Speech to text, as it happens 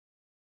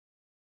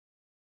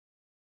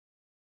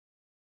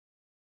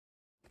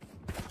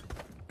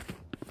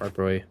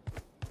Viper A.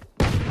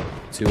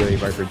 2A,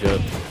 Viper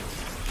Jub.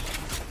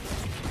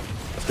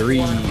 3.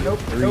 Nope,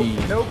 3.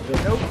 nope,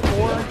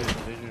 4?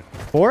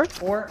 4.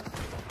 4.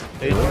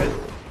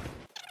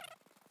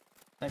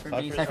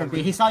 Cypher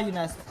B. He saw you,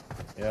 Nest.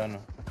 Yeah, I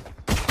know.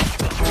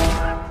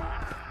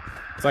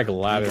 It's like a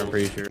ladder, I'm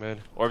pretty sure.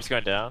 Mid. Orb's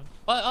going down.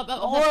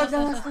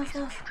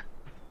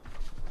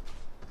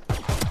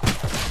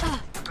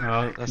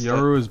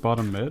 Yoru is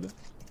bottom mid.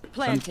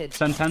 Planted.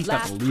 Sentinels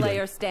got Last leading.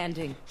 player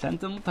standing.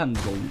 Sentinel.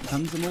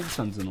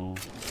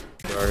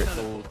 Sorry.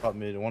 So top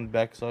mid, one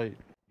back side.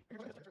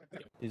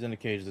 He's in the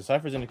cage. The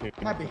Cypher's in the cage.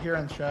 Might be here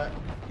in shot.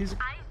 He's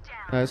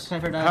Nice.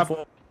 Cypher down. Half.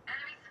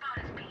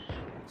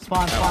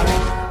 Spawn.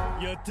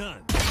 You're done.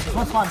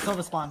 One spawn,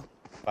 silver spawn.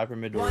 Viper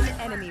mid door. One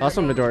enemy.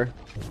 Also mid door.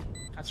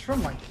 that's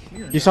from like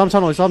here. You saw him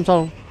tunnel. You saw him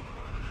tunnel.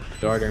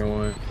 Darting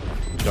one.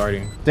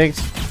 Darting. Thanks.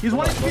 He's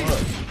 1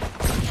 HP.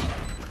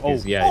 Oh,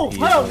 yeah. oh, he's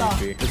hell on no.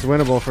 HP. It's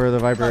winnable for the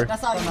Viper.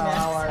 That's all you,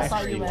 man. That's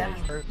all you, man.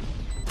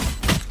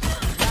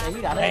 Yeah,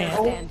 you got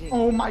it.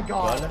 Oh my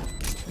god.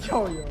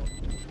 Yo.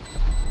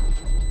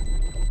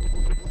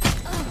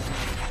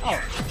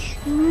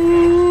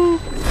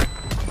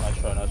 Nice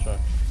try. Nice.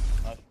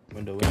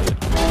 Window.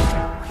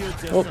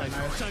 Oh.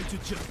 Time to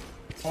jump.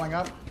 Pulling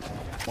up.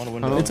 One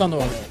window. It's on the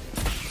one.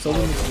 So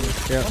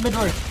Yeah. One mid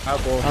door.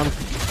 apple.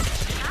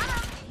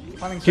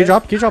 Planning Key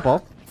drop all.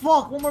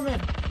 Fuck, one more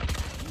mid.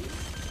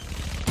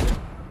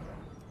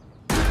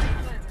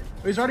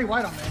 Oh, he's already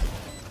white on me.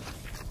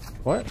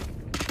 What?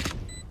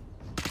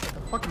 What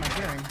the fuck am I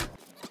hearing?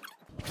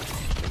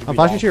 I'm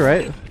flashing to your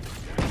right.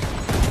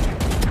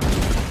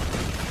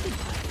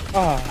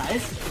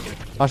 Nice.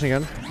 Flashing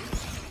again.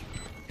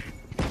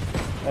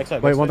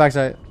 Backside. Wait, one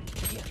backside.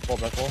 Ball,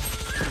 back ball.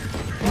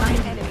 One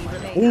enemy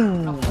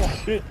remaining.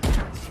 Oh, shit.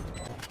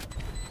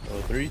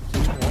 3, 2,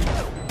 1.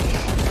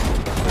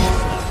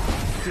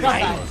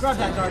 Grab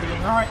that guardian.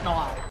 Alright,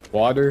 no.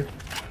 Water.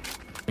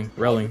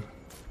 Railing.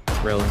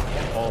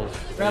 Balls.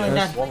 Railing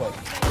dead. Wall up.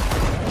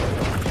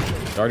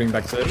 Darting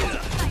back side.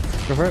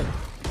 Go for it.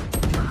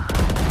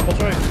 Close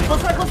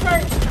right. Close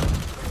right.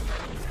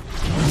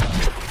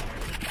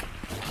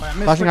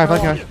 Flashing high. I'm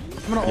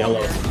gonna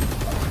Yellow.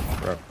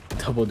 Bro,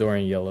 double door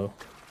in yellow.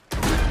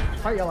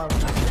 Fight yellow.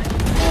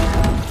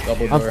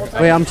 Double door.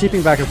 Wait, I'm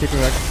keeping back. Okay, I'll pick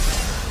this up.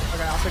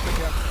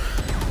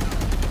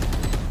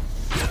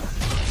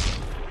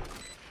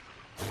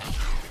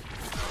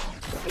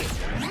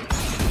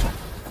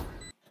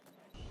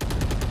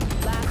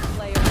 Last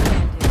player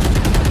standing.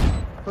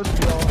 Push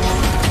the all.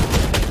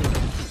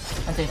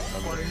 Empty.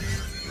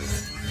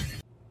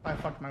 I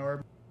fucked my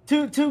orb.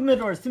 Two mid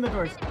doors.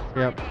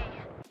 Yep.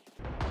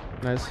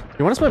 Nice.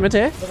 You want to split mid to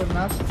A? Little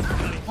mess.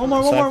 One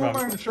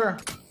more. Sure.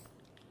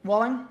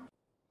 Walling.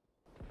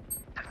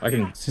 I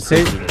can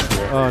Save.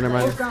 Oh, never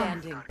mind.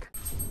 Standing.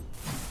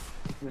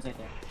 He was right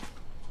there.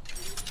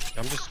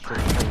 I'm just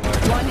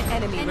freaking One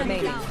enemy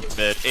remaining.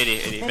 mid.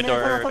 80. Mid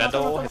door.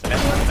 Vandal.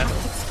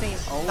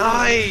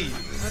 Nice.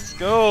 Let's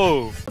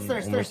go.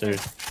 Stairs.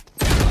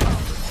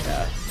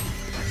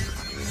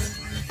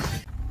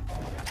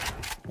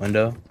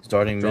 Window.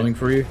 Starting mid. drilling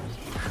for you.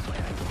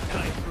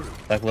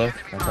 Back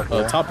left. On top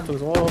wall. Top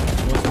as well.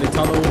 The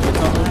tunnel.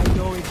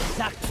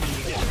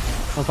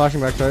 I'm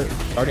flashing backside.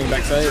 Darting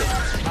backside.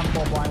 I'm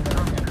full blind.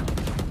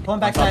 One Top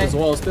backside. as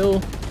well still.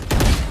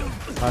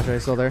 Flashing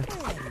still there.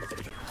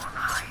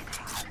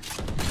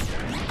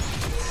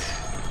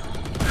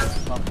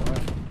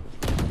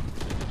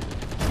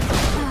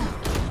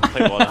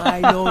 Play water. I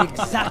know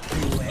exactly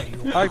where you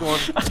are. Hi, one.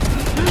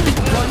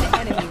 One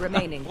enemy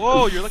remaining.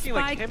 Whoa, you're looking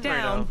like Spike him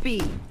right down now.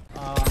 B.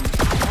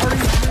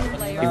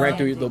 He ran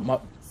through the.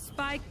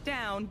 Spike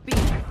down B.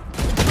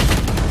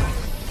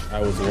 I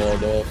was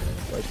walled off.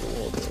 Like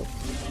walled off.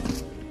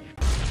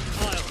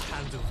 I'll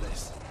handle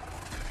this.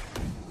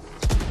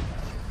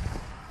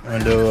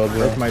 Window.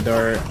 Broke my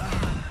dart.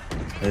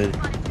 Mid.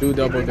 Do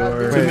double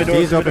door. Wait,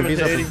 he's open.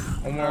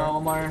 One more.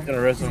 One more. He's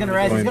gonna rest. He's gonna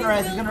res. I'm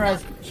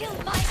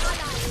back.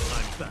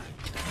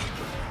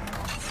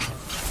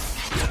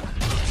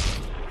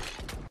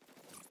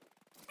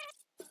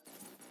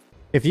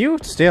 If you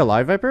stay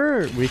alive,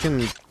 Viper, we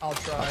can. I'll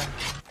try.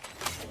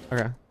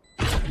 Okay.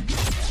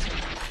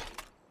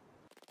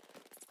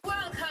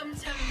 Welcome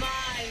to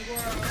my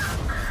world.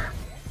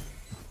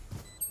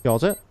 You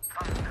ult it?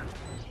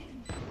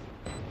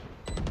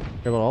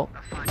 Give it ult.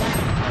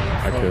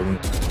 I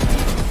couldn't.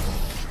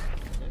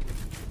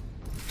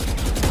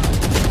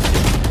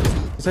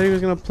 He said he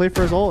was gonna play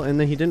for his ult, and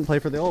then he didn't play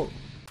for the ult.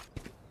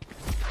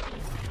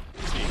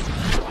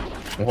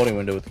 I'm holding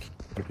window with the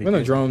I'm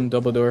gonna drone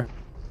double door.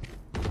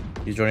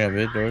 He's joining at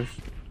mid doors.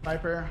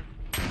 Viper.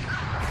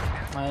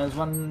 There's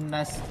one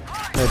nest.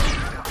 Mid.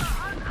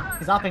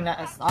 He's opping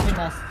nest.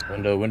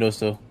 Window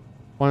still.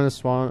 One in the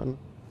spawn.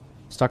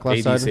 Stuck left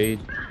AD side. Sage.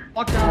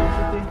 Fuck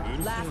down.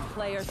 50. Last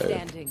player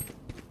standing.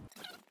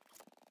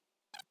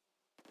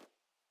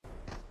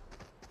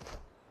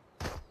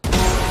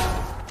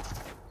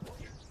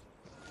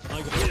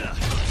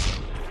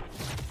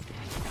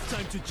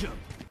 Time to jump.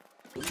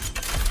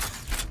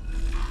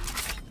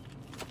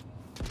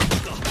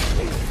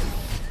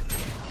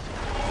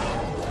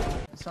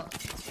 So,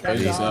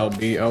 He's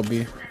LB,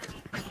 LB.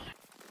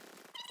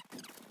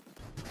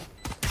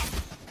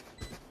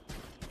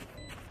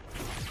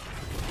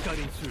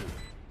 Cutting through.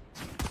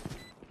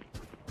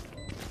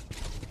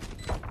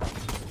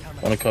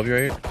 Wanna cover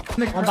right here?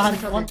 One behind,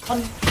 one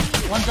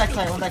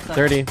backside, one backside.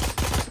 30.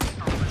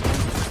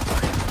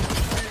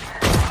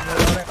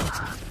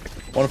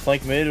 One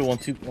flank mid,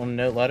 one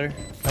net ladder.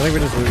 I think we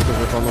just lose because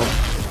we're fumbled.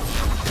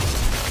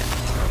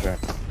 Okay.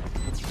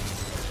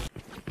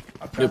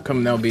 Yep,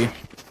 coming LB.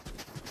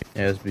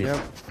 Yeah, it's B. Yep.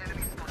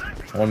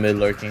 One mid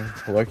lurking.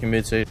 Lurking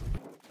mid safe.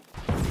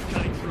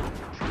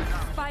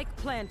 Spike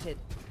planted.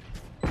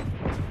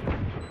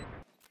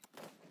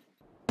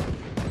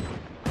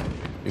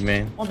 B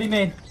main. One B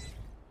main.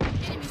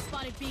 Enemy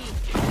spotted B.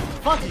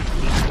 Fuck you.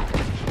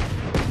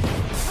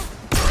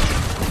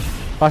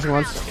 Flashing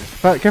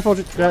once. Careful.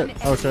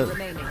 Oh shit.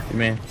 Remaining. B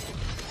main.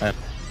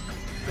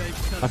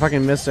 I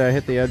fucking missed it. I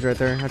hit the edge right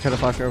there. I tried to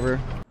flash over.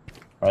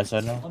 Right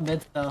side now. One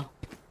mid though.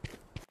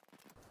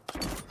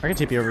 I can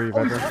TP over you,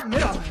 Viper.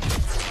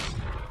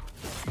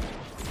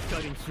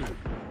 Cutting through.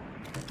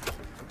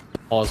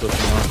 Also,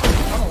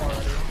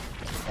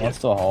 One's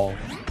still hall.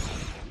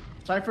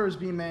 Cypher is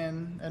B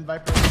man and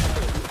Viper.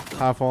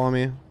 Half wall on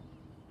me.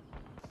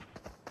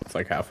 it's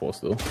like half full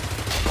still.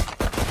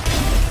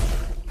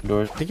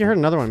 Doors. I think you heard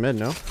another one mid,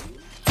 no?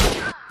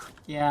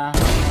 Yeah.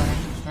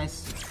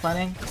 Nice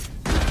planning.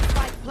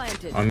 Spike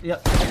planted.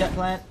 Yep. Jet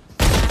plant.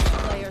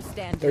 Player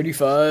standing.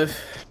 35.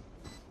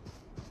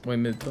 Wait,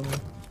 mid tunnel.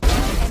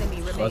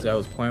 Enemy Thought remaining. that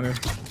was planner.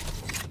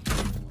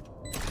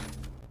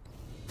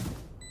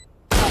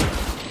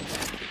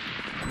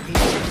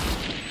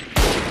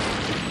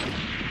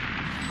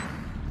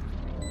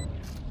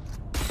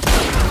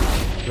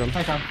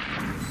 Nice job.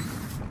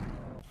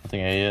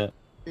 Nothing A yet.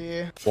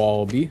 B.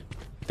 Wall B.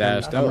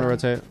 Dashed I'm gonna out.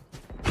 rotate.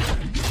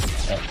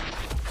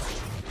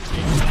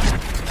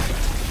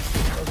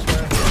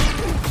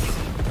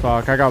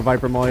 Fuck, I got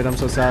Viper mollied. I'm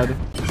so sad.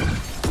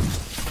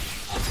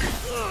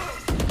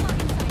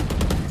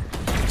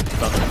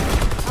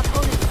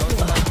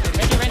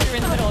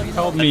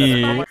 Help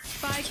me.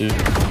 Spike 2.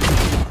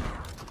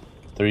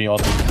 3 all.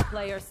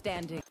 player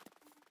standing.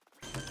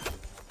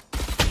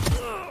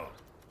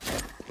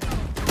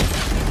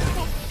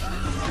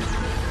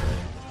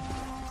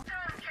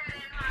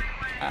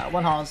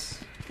 One house.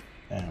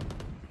 Damn.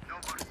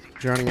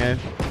 Joining A.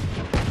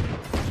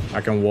 I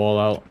can wall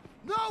out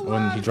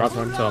when he drops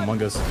into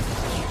Among Us.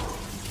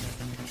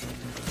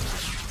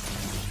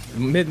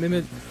 Mid.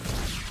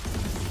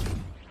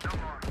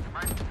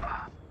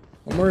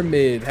 One more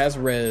mid. Has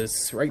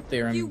res right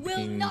there. I'm You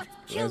will not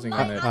kill rezzing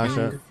my on that. Ah,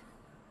 shit.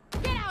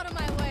 Get out of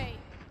my way.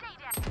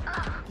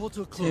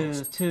 Portal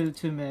closed. Two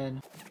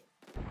mid.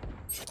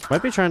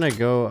 Might be trying to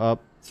go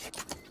up.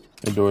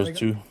 The doors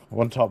 2.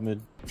 One top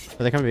mid.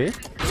 Are they coming B?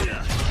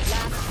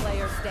 Last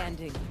player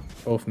standing.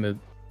 Both mid.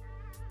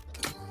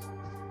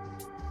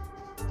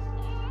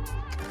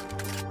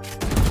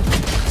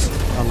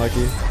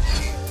 Unlucky.